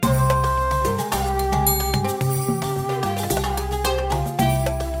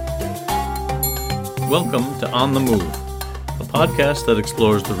Welcome to On the Move, a podcast that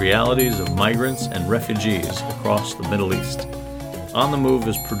explores the realities of migrants and refugees across the Middle East. On the Move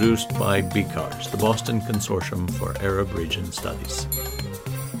is produced by BCARS, the Boston Consortium for Arab Region Studies.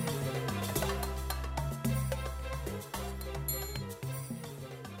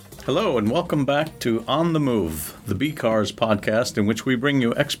 Hello and welcome back to On the Move, the BCARS podcast in which we bring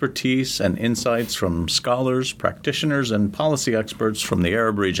you expertise and insights from scholars, practitioners, and policy experts from the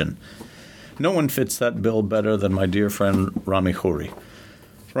Arab region. No one fits that bill better than my dear friend Rami Khouri.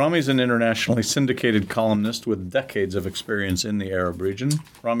 Rami is an internationally syndicated columnist with decades of experience in the Arab region.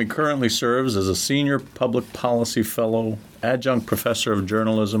 Rami currently serves as a senior public policy fellow, adjunct professor of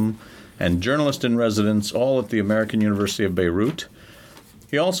journalism, and journalist in residence, all at the American University of Beirut.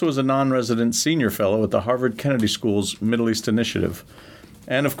 He also is a non-resident senior fellow at the Harvard Kennedy School's Middle East Initiative.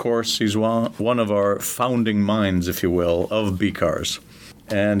 And of course, he's one of our founding minds, if you will, of BCARS.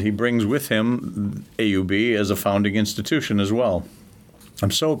 And he brings with him AUB as a founding institution as well. I'm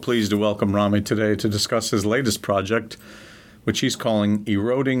so pleased to welcome Rami today to discuss his latest project, which he's calling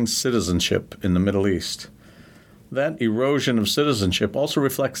Eroding Citizenship in the Middle East. That erosion of citizenship also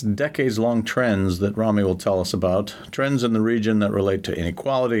reflects decades-long trends that Rami will tell us about, trends in the region that relate to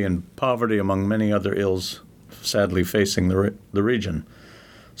inequality and poverty, among many other ills sadly facing the region.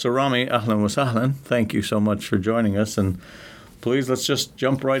 So Rami, ahlan wa sahlan, thank you so much for joining us. And please, let's just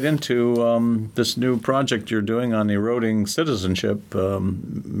jump right into this new project you're doing on eroding citizenship.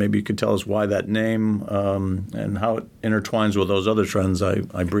 Maybe you could tell us why that name and how it intertwines with those other trends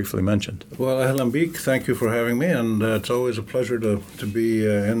I briefly mentioned. Well, ahlan bik, thank you for having me, and it's always a pleasure to be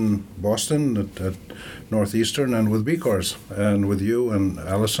in Boston at Northeastern and with BCARS and with you and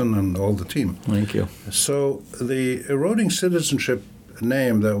Allison and all the team. Thank you. So the eroding citizenship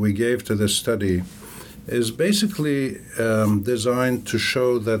name that we gave to this study is basically designed to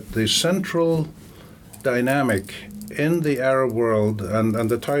show that the central dynamic in the Arab world, and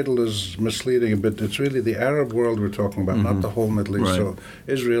the title is misleading a bit, it's really the Arab world we're talking about, not the whole Middle East. Right. So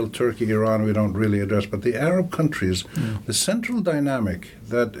Israel, Turkey, Iran, we don't really address, but the Arab countries, the central dynamic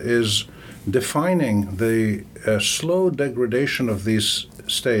that is defining the slow degradation of these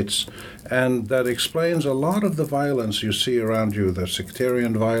states, and that explains a lot of the violence you see around you, the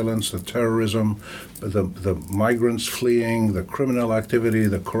sectarian violence, the terrorism, the migrants fleeing, the criminal activity,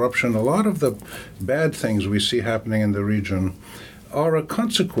 the corruption, a lot of the bad things we see happening in the region are a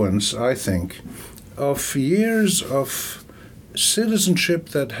consequence, I think, of years of citizenship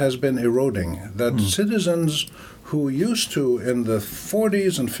that has been eroding, that citizens who used to, in the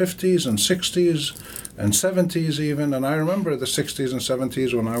 40s and 50s and 60s and 70s even, and I remember the 60s and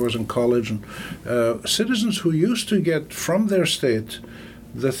 70s when I was in college, and citizens who used to get from their state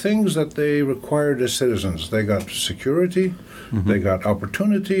the things that they required as citizens. They got security, they got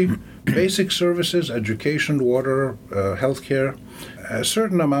opportunity, basic services, education, water, healthcare, a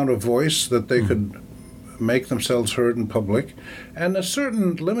certain amount of voice that they could make themselves heard in public, and a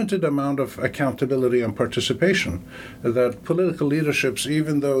certain limited amount of accountability and participation. That political leaderships,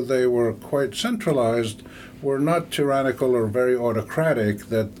 even though they were quite centralized, were not tyrannical or very autocratic,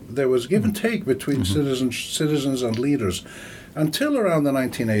 that there was give and take between citizens and leaders until around the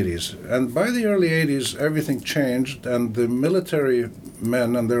 1980s. And by the early 80s, everything changed, and the military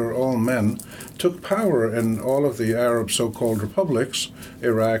men, and they were all men, took power in all of the Arab so-called republics,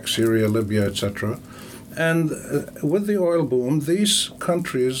 Iraq, Syria, Libya, etc. And with the oil boom, these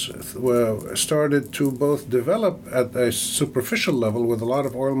countries started to both develop at a superficial level with a lot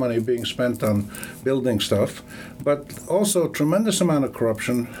of oil money being spent on building stuff, but also a tremendous amount of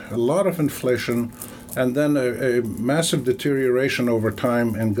corruption, a lot of inflation, and then a massive deterioration over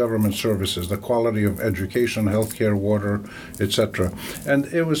time in government services, the quality of education, healthcare, water, etc. And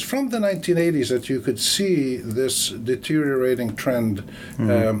it was from the 1980s that you could see this deteriorating trend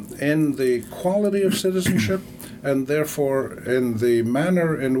in the quality of citizenship, and therefore in the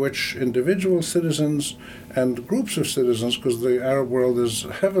manner in which individual citizens and groups of citizens, because the Arab world is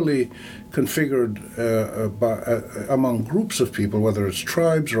heavily configured among groups of people, whether it's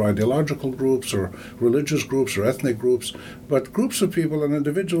tribes or ideological groups or religious groups or ethnic groups, but groups of people and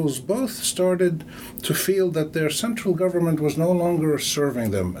individuals both started to feel that their central government was no longer serving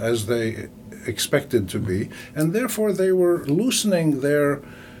them as they expected to be, and therefore they were loosening their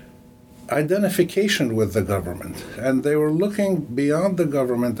identification with the government, and they were looking beyond the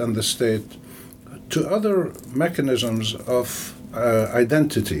government and the state to other mechanisms of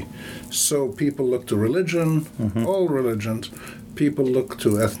identity. So people look to religion, all religions. People look to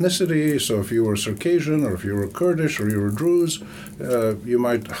ethnicity. So if you were Circassian, or if you were Kurdish, or you were Druze, you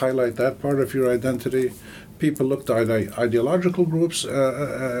might highlight that part of your identity. people looked at ideological groups,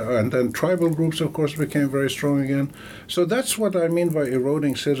 and then tribal groups, of course, became very strong again. So that's what I mean by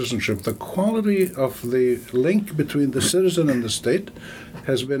eroding citizenship. The quality of the link between the citizen and the state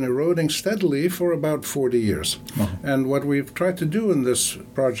has been eroding steadily for about 40 years. Uh-huh. And what we've tried to do in this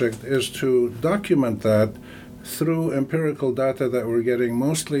project is to document that through empirical data that we're getting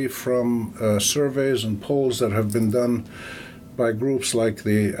mostly from surveys and polls that have been done by groups like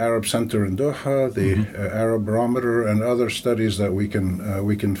the Arab Center in Doha, the Arab Barometer, and other studies that we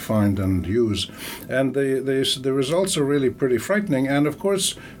can find and use. And the results are really pretty frightening. And of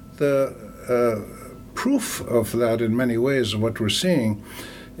course, the proof of that in many ways, what we're seeing,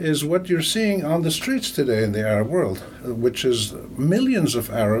 is what you're seeing on the streets today in the Arab world, which is millions of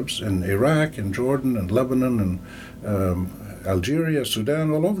Arabs in Iraq, in Jordan, and Lebanon, and Algeria,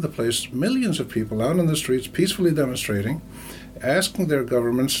 Sudan, all over the place, millions of people out in the streets peacefully demonstrating, asking their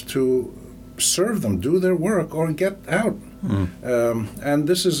governments to serve them, do their work, or get out. And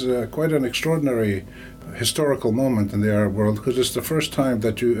this is quite an extraordinary historical moment in the Arab world, because it's the first time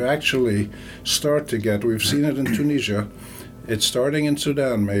that you actually start to get, we've seen it in Tunisia, it's starting in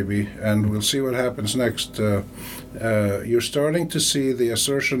Sudan maybe, and we'll see what happens next. You're starting to see the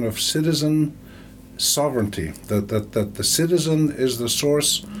assertion of citizen sovereignty, that the citizen is the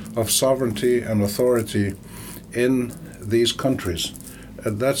source of sovereignty and authority in these countries.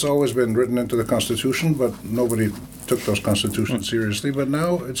 That's always been written into the Constitution, but nobody took those constitutions seriously, but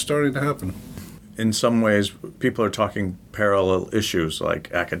now it's starting to happen. In some ways, people are talking parallel issues,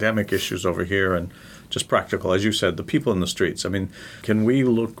 like academic issues over here and just practical, as you said, the people in the streets. I mean, can we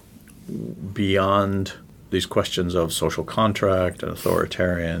look beyond these questions of social contract and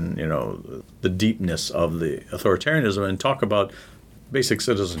authoritarian, the deepness of the authoritarianism, and talk about basic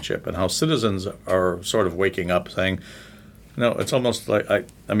citizenship and how citizens are sort of waking up saying, no, it's almost like,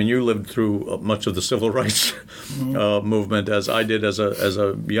 I mean, you lived through much of the civil rights movement as I did as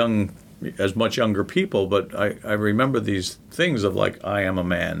much younger people, but I remember these things of like, I am a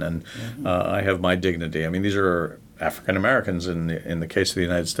man and I have my dignity. I mean, these are African Americans in the case of the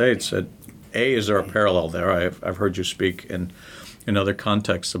United States. Is there a parallel there? I've heard you speak in other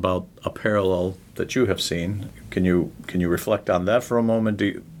contexts about a parallel that you have seen. Can you reflect on that for a moment?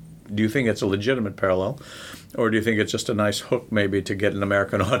 Do you think it's a legitimate parallel, or do you think it's just a nice hook maybe to get an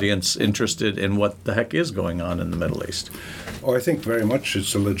American audience interested in what the heck is going on in the Middle East? Oh, I think very much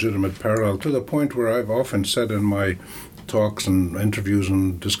it's a legitimate parallel, to the point where I've often said in my talks and interviews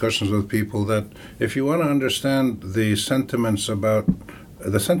and discussions with people that if you want to understand the sentiments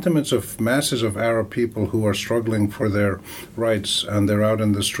of masses of Arab people who are struggling for their rights and they're out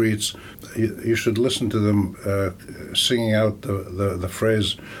in the streets, you should listen to them singing out the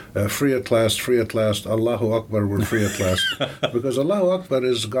phrase, free at last, Allahu Akbar, we're free at last. Because Allahu Akbar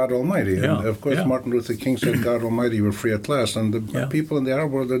is God Almighty. Yeah. And of course, Martin Luther King said, God Almighty, we're free at last. And the people in the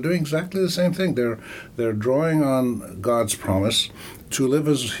Arab world are doing exactly the same thing. They're drawing on God's promise to live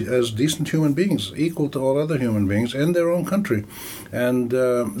as decent human beings, equal to all other human beings in their own country. And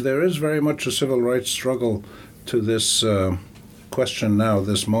there is very much a civil rights struggle to this question now,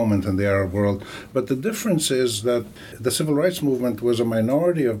 this moment in the Arab world. But the difference is that the civil rights movement was a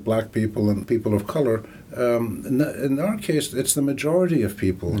minority of black people and people of color. In our case, it's the majority of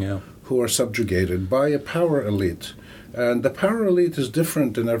people who are subjugated by a power elite. And the power elite is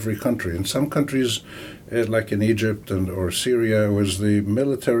different in every country. In some countries, like in Egypt or Syria, it was the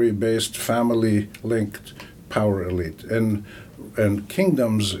military-based, family-linked power elite. In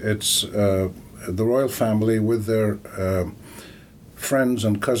kingdoms, it's the royal family with their friends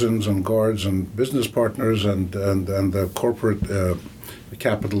and cousins and guards and business partners and the corporate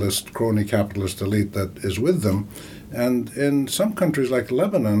crony capitalist elite that is with them. And in some countries like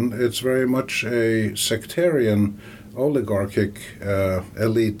Lebanon, it's very much a sectarian, oligarchic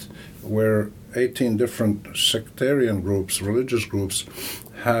elite where 18 different sectarian groups, religious groups,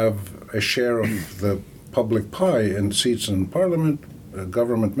 have a share of the public pie in seats in parliament,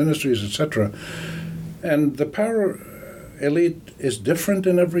 government ministries, etc. And the power elite is different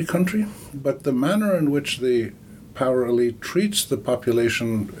in every country, but the manner in which the power elite treats the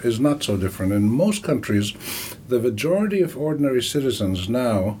population is not so different. In most countries, the majority of ordinary citizens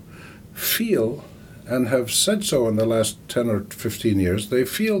now feel, and have said so in the last 10 or 15 years, they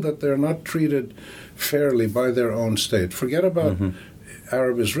feel that they're not treated fairly by their own state. Forget about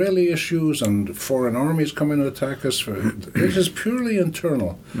Arab-Israeli issues and foreign armies coming to attack us. It is purely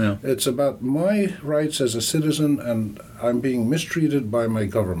internal. Yeah. It's about my rights as a citizen, and I'm being mistreated by my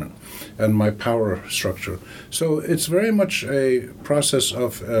government and my power structure. So it's very much a process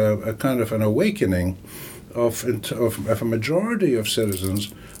of a kind of an awakening of a majority of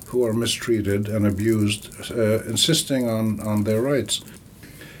citizens who are mistreated and abused, insisting on their rights.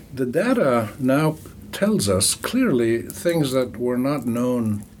 The data now tells us clearly things that were not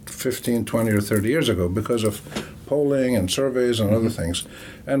known 15, 20, or 30 years ago because of polling and surveys and other things.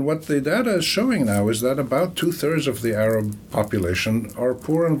 And what the data is showing now is that about 2/3 of the Arab population are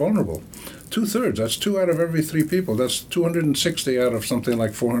poor and vulnerable. 2/3, that's 2 out of every 3 people. That's 260 out of something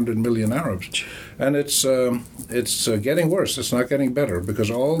like 400 million Arabs. And it's getting worse. It's not getting better because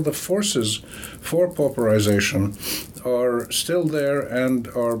all the forces for pauperization are still there and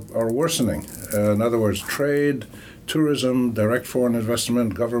are worsening. In other words, trade, tourism, direct foreign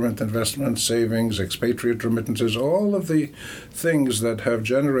investment, government investment, savings, expatriate remittances, all of the things that have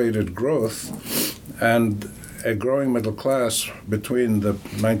generated growth and a growing middle class between the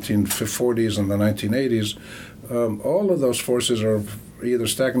 1940s and the 1980s, all of those forces are either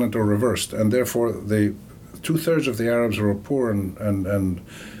stagnant or reversed, and therefore the 2/3 of the Arabs who are poor and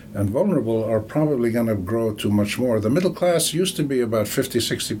vulnerable are probably going to grow to much more. The middle class used to be about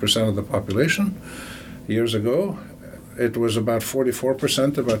 50-60% of the population years ago. It was about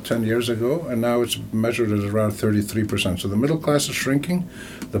 44% about 10 years ago, and now it's measured as around 33%. So the middle class is shrinking,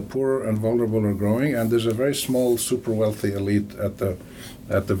 the poor and vulnerable are growing, and there's a very small, super wealthy elite at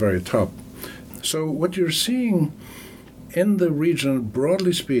the very top. So what you're seeing in the region,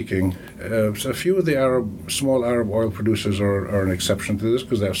 broadly speaking, a few of the small Arab oil producers are an exception to this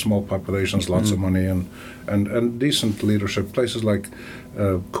because they have small populations, lots of money, and decent leadership. Places like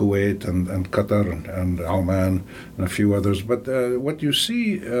Kuwait and Qatar and Oman and a few others. But what you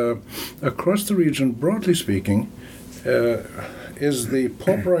see across the region, broadly speaking, is the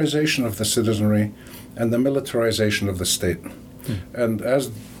pauperization of the citizenry and the militarization of the state. And as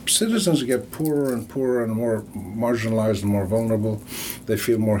citizens get poorer and poorer and more marginalized and more vulnerable, they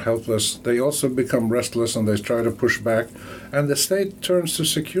feel more helpless. They also become restless and they try to push back. And the state turns to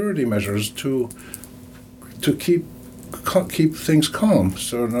security measures to keep things calm.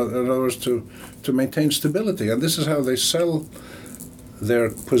 So in other words, to maintain stability. And this is how they sell their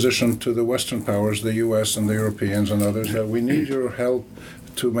position to the Western powers, the U.S. and the Europeans and others, that we need your help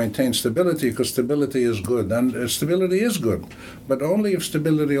to maintain stability because stability is good. And stability is good, but only if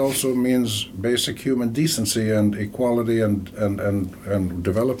stability also means basic human decency and equality and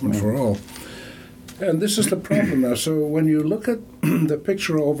development for all. And this is the problem now. So when you look at the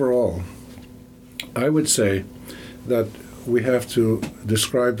picture overall, I would say that we have to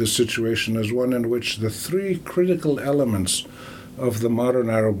describe the situation as one in which the 3 critical elements of the modern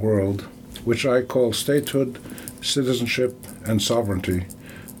Arab world, which I call statehood, citizenship, and sovereignty,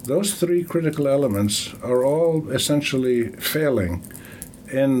 those 3 critical elements are all essentially failing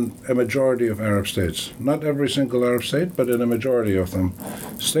in a majority of Arab states. Not every single Arab state, but in a majority of them.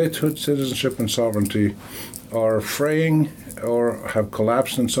 Statehood, citizenship, and sovereignty are fraying or have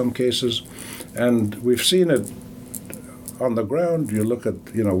collapsed in some cases, and we've seen it on the ground. You look at,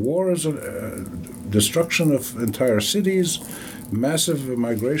 wars, destruction of entire cities, massive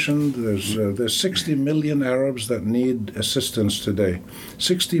migration. There's 60 million Arabs that need assistance today.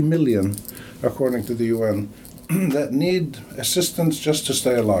 60 million, according to the UN, that need assistance just to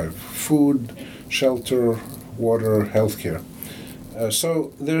stay alive. Food, shelter, water, healthcare.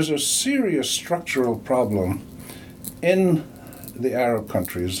 So there's a serious structural problem in the Arab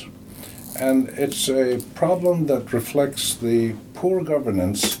countries, and it's a problem that reflects the poor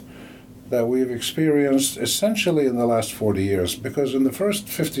governance that we've experienced essentially in the last 40 years, because in the first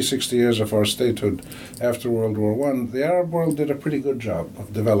 50, 60 years of our statehood after World War I, the Arab world did a pretty good job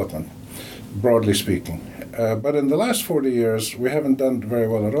of development, broadly speaking. But in the last 40 years, we haven't done very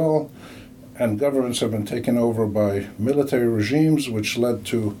well at all, and governments have been taken over by military regimes, which led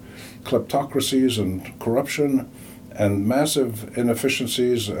to kleptocracies and corruption and massive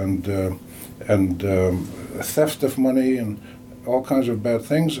inefficiencies and theft of money and all kinds of bad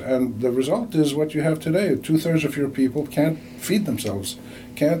things, and the result is what you have today. 2/3 of your people can't feed themselves,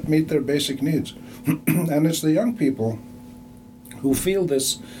 can't meet their basic needs. And it's the young people who feel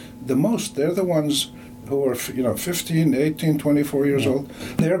this the most. They're the ones who are 15, 18, 24 years old.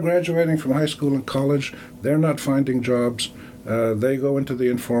 They're graduating from high school and college. They're not finding jobs. They go into the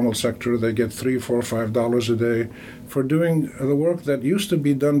informal sector. They get $3, $4, $5 a day for doing the work that used to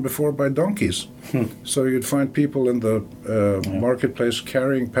be done before by donkeys. So you'd find people in the marketplace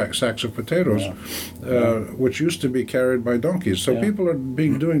carrying sacks of potatoes, which used to be carried by donkeys. So people are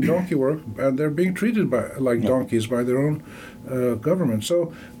doing donkey work, and they're being treated like donkeys by their own government.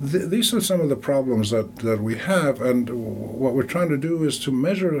 So these are some of the problems that we have, and what we're trying to do is to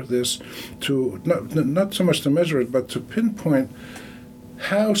measure this, to not so much to measure it, but to pinpoint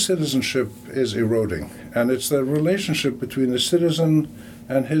how citizenship is eroding. And it's the relationship between the citizen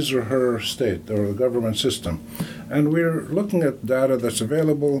and his or her state or the government system. And we're looking at data that's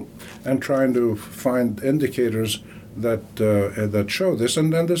available and trying to find indicators that show this.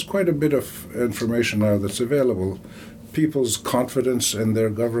 And then there's quite a bit of information now that's available. People's confidence in their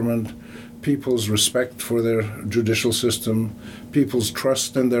government, people's respect for their judicial system, people's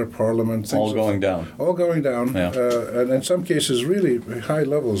trust in their parliament. All going down. All going down. Yeah. And in some cases, really high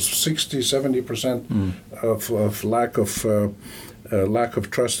levels, 60, 70% of lack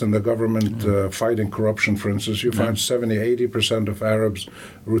of trust in the government, fighting corruption, for instance. You find 70, 80% of Arabs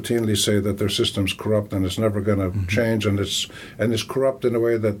routinely say that their system's corrupt and it's never going to change, and it's corrupt in a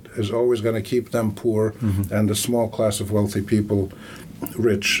way that is always going to keep them poor and the small class of wealthy people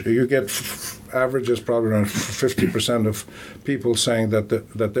rich. You get averages probably around 50% of people saying that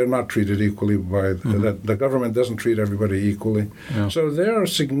they're not treated equally by that the government doesn't treat everybody equally. Yeah. So there are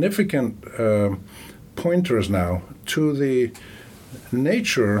significant pointers now to the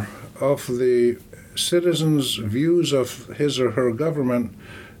nature of the citizens' views of his or her government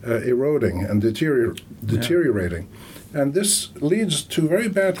eroding and deteriorating. And this leads to very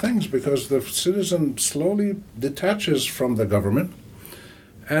bad things because the citizen slowly detaches from the government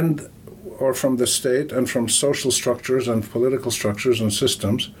or from the state and from social structures and political structures and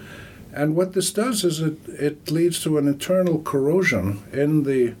systems. And what this does is it leads to an internal corrosion in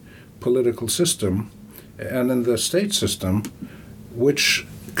the political system and in the state system, which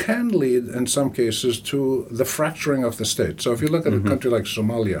can lead, in some cases, to the fracturing of the state. So if you look at a country like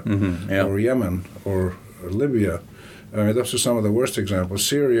Somalia or Yemen or Libya, I mean, those are some of the worst examples.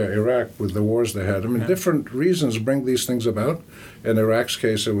 Syria, Iraq, with the wars they had. I mean, different reasons bring these things about. In Iraq's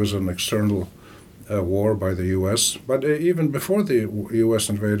case, it was an external war by the U.S. But even before the U.S.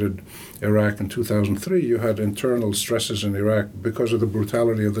 invaded Iraq in 2003, you had internal stresses in Iraq because of the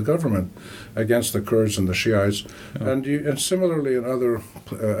brutality of the government against the Kurds and the Shiites. Yeah. And similarly in other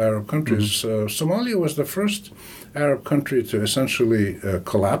Arab countries. Somalia was the first Arab country to essentially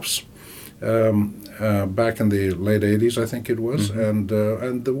collapse back in the late 80s, I think it was, and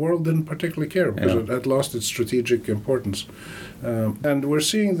the world didn't particularly care because it had lost its strategic importance. And we're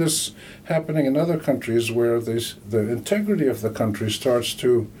seeing this happening in other countries where the integrity of the country starts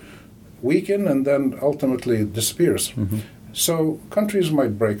to weaken and then ultimately disappears. So countries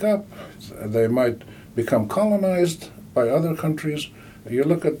might break up, they might become colonized by other countries. You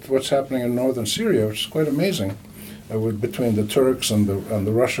look at what's happening in northern Syria, which is quite amazing. Between the Turks and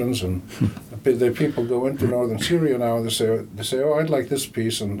the Russians, and the people go into northern Syria now and they say, oh, I'd like this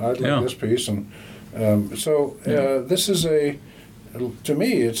piece and I'd like this piece, and this is to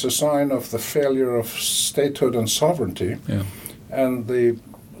me, it's a sign of the failure of statehood and sovereignty, and the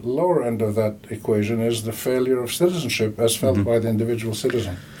lower end of that equation is the failure of citizenship as felt by the individual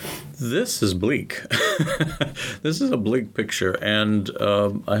citizen. This is bleak. This is a bleak picture, and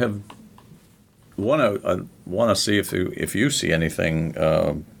I have. I want to see if you see anything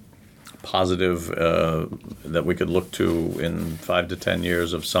positive that we could look to in 5 to 10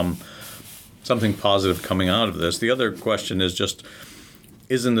 years of something positive coming out of this. The other question is just,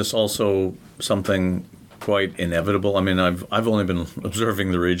 isn't this also something quite inevitable? I mean, I've only been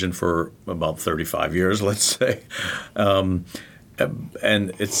observing the region for about 35 years, let's say, and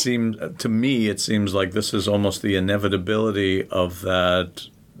it seems like this is almost the inevitability of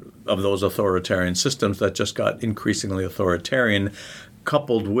those authoritarian systems that just got increasingly authoritarian,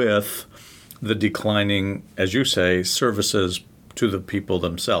 coupled with the declining, as you say, services to the people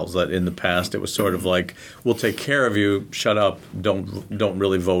themselves. That in the past it was sort of like, we'll take care of you, shut up, don't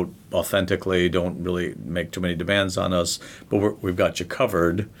really vote authentically, don't really make too many demands on us, but we've got you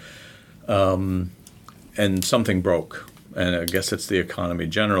covered. And something broke. And I guess it's the economy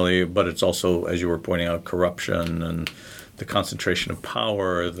generally, but it's also, as you were pointing out, corruption and the concentration of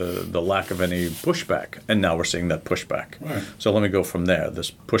power, the lack of any pushback. And now we're seeing that pushback. Right. So let me go from there.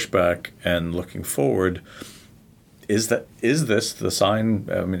 This pushback and looking forward, is this the sign?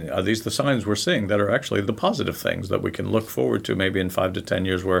 I mean, are these the signs we're seeing that are actually the positive things that we can look forward to maybe in 5 to 10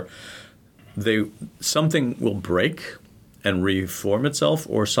 years where something will break and reform itself,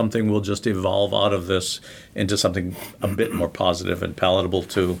 or something will just evolve out of this into something a bit more positive and palatable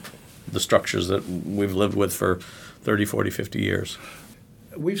to the structures that we've lived with for 30, 40, 50 years.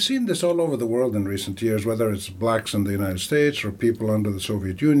 We've seen this all over the world in recent years, whether it's blacks in the United States or people under the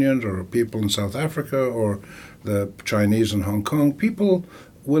Soviet Union or people in South Africa or the Chinese in Hong Kong. People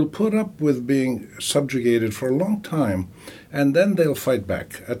will put up with being subjugated for a long time, and then they'll fight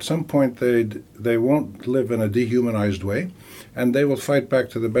back. At some point, they won't live in a dehumanized way, and they will fight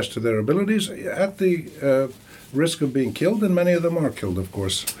back to the best of their abilities at the risk of being killed, and many of them are killed, of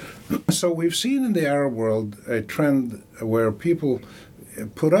course. So we've seen in the Arab world a trend where people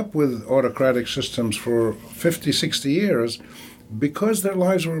put up with autocratic systems for 50, 60 years because their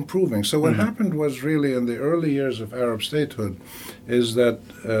lives were improving. So what happened was really in the early years of Arab statehood is that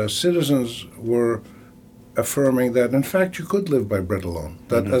citizens were affirming that, in fact, you could live by bread alone,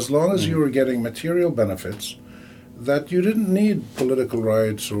 that as long as you were getting material benefits, that you didn't need political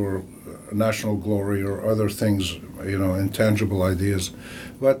rights or national glory or other things, intangible ideas.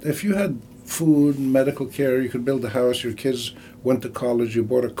 But if you had food, medical care, you could build a house, your kids went to college, you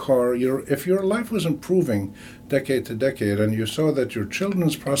bought a car, if your life was improving decade to decade and you saw that your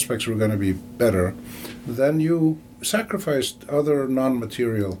children's prospects were going to be better, then you sacrificed other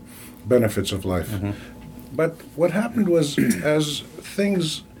non-material benefits of life. But what happened was, as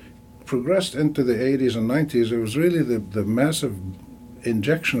things progressed into the 80s and 90s, it was really the massive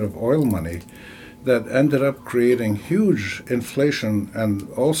injection of oil money that ended up creating huge inflation and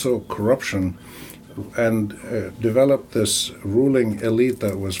also corruption, and developed this ruling elite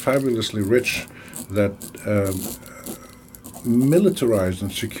that was fabulously rich, that militarized and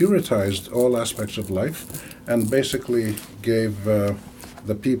securitized all aspects of life, and basically gave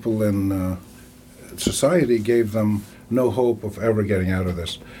the people in society, gave them no hope of ever getting out of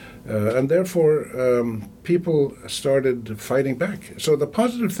this. And therefore, people started fighting back. So the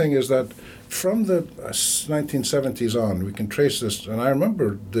positive thing is that from the 1970s on, we can trace this, and I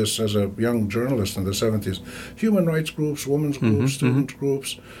remember this as a young journalist in the 70s, human rights groups, women's groups, student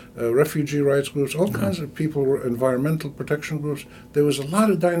groups, refugee rights groups, all kinds of people, were environmental protection groups. There was a lot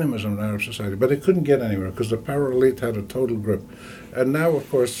of dynamism in Arab society, but it couldn't get anywhere because the power elite had a total grip. And now, of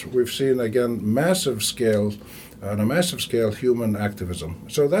course, we've seen, again, on a massive scale, human activism.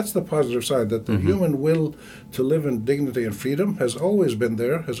 So that's the positive side, that the human will to live in dignity and freedom has always been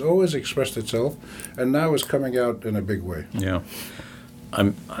there, has always expressed itself, and now is coming out in a big way. Yeah.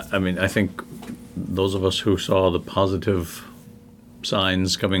 I think those of us who saw the positive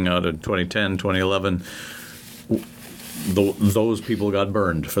signs coming out in 2010, 2011, those people got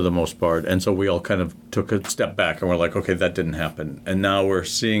burned for the most part. And so we all kind of took a step back and we're like, okay, that didn't happen. And now we're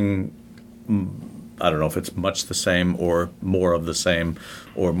seeing, I don't know if it's much the same or more of the same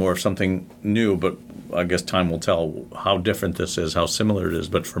or more of something new, but I guess time will tell how different this is, how similar it is.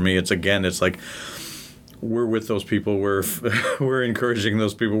 But for me, it's like we're with those people, we're encouraging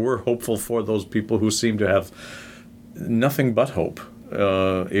those people, we're hopeful for those people who seem to have nothing but hope,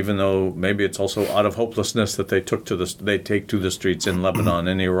 even though maybe it's also out of hopelessness that they take to the streets in Lebanon,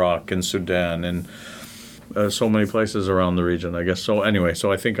 in Iraq, in Sudan, and so many places around the region, I guess. So anyway,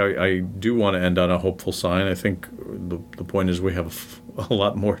 I think I do want to end on a hopeful sign. I think the point is we have a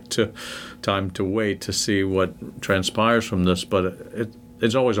lot more time to wait to see what transpires from this, but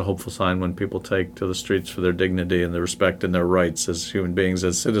it's always a hopeful sign when people take to the streets for their dignity and their respect and their rights as human beings,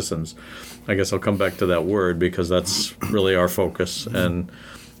 as citizens. I guess I'll come back to that word because that's really our focus. And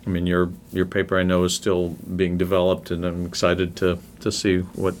I mean, your paper, I know, is still being developed, and I'm excited to see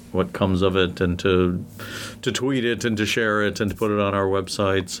what comes of it, and to tweet it and to share it and to put it on our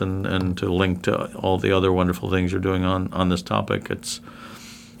websites and to link to all the other wonderful things you're doing on this topic. It's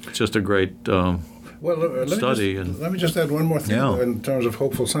just a great study. Let me just add one more thing in terms of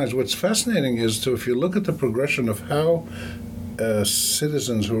hopeful signs. What's fascinating is if you look at the progression of how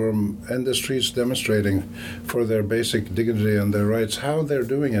citizens who are in the streets demonstrating for their basic dignity and their rights, how they're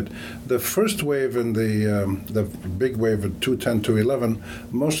doing it. The first wave in the big wave of 2010 to 11,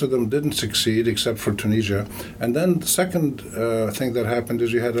 most of them didn't succeed except for Tunisia. And then the second thing that happened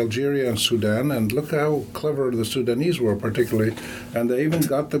is you had Algeria and Sudan, and look how clever the Sudanese were particularly, and they even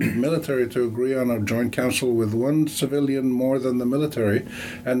got the military to agree on a joint council with one civilian more than the military.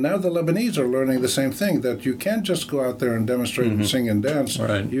 And now the Lebanese are learning the same thing, that you can't just go out there and demonstrate and sing and dance.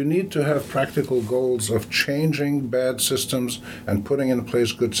 Right. You need to have practical goals of changing bad systems and putting in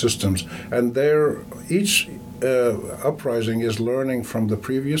place good systems. And each uprising is learning from the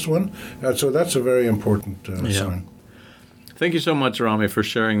previous one. So that's a very important sign. Thank you so much, Rami, for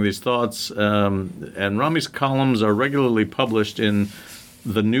sharing these thoughts. And Rami's columns are regularly published in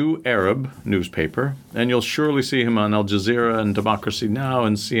the New Arab newspaper, and you'll surely see him on Al Jazeera and Democracy Now!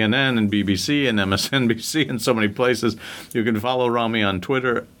 And CNN and BBC and MSNBC and so many places. You can follow Rami on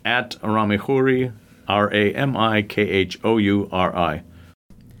Twitter at Rami Khouri, RamiKhouri.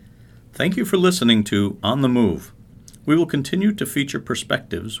 Thank you for listening to On the Move. We will continue to feature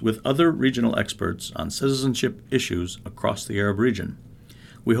perspectives with other regional experts on citizenship issues across the Arab region.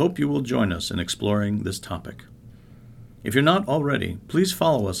 We hope you will join us in exploring this topic. If you're not already, please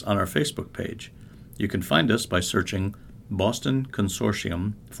follow us on our Facebook page. You can find us by searching Boston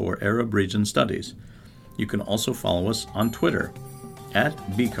Consortium for Arab Region Studies. You can also follow us on Twitter at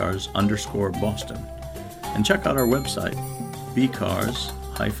BCARS_Boston. And check out our website,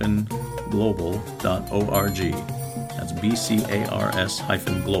 bcars-global.org. That's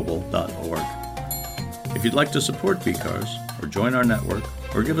bcars-global.org. If you'd like to support BCARS, or join our network,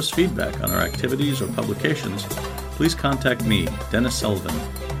 or give us feedback on our activities or publications, please contact me, Denis Sullivan,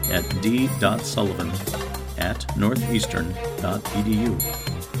 at d.sullivan@northeastern.edu.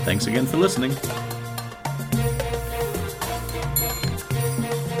 Thanks again for listening.